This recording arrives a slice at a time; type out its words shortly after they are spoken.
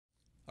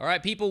All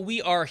right, people,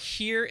 we are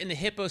here in the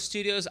Hippo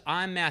Studios.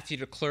 I'm Matthieu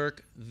DeClerck.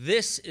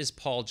 This is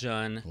Paul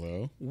Jhun.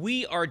 Hello.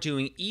 We are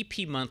doing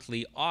EP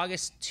Monthly,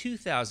 August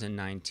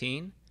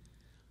 2019.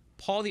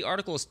 Paul, the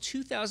article is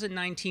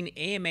 2019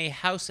 AMA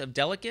House of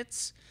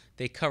Delegates.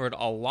 They covered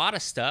a lot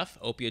of stuff: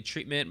 opioid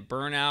treatment,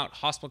 burnout,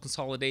 hospital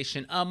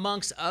consolidation,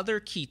 amongst other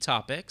key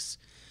topics.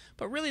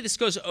 But really, this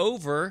goes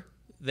over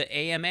the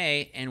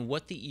AMA and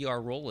what the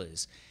ER role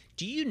is.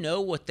 Do you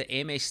know what the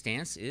AMA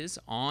stance is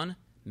on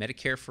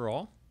Medicare for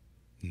all?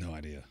 No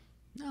idea.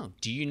 No.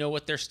 Do you know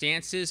what their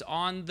stance is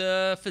on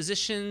the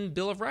Physician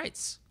Bill of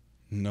Rights?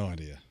 No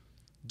idea.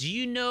 Do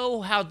you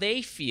know how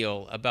they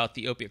feel about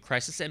the opiate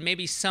crisis and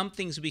maybe some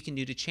things we can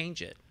do to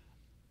change it?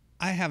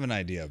 I have an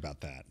idea about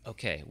that.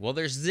 Okay, well,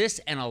 there's this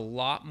and a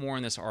lot more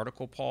in this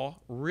article,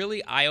 Paul.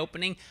 Really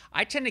eye-opening.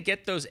 I tend to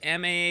get those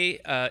AMA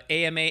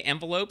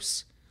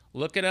envelopes,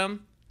 look at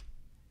them,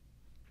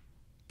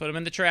 put them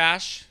in the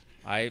trash.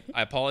 I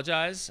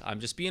apologize. I'm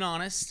just being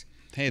honest.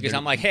 Hey, because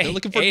I'm like, hey, they're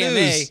looking for AMA,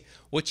 news.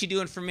 what you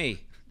doing for me?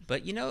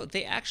 But, you know,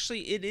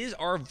 it is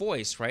our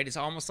voice, right? It's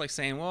almost like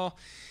saying, well,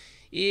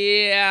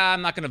 yeah,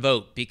 I'm not going to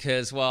vote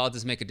because, well, it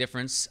doesn't make a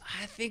difference.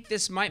 I think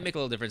this might make a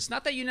little difference.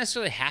 Not that you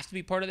necessarily have to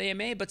be part of the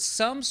AMA, but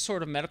some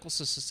sort of medical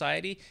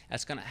society.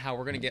 That's how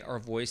we're going to get our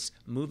voice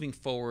moving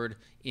forward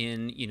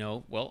in, you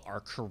know, well, our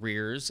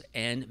careers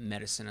and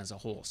medicine as a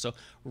whole. So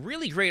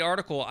really great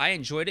article. I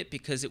enjoyed it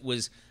because it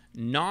was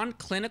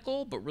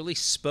non-clinical, but really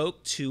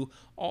spoke to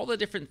all the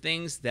different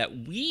things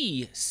that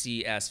we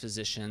see as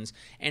physicians,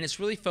 and it's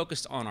really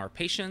focused on our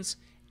patients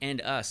and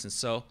us. And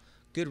so,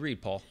 good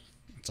read, Paul.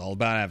 It's all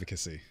about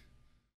advocacy.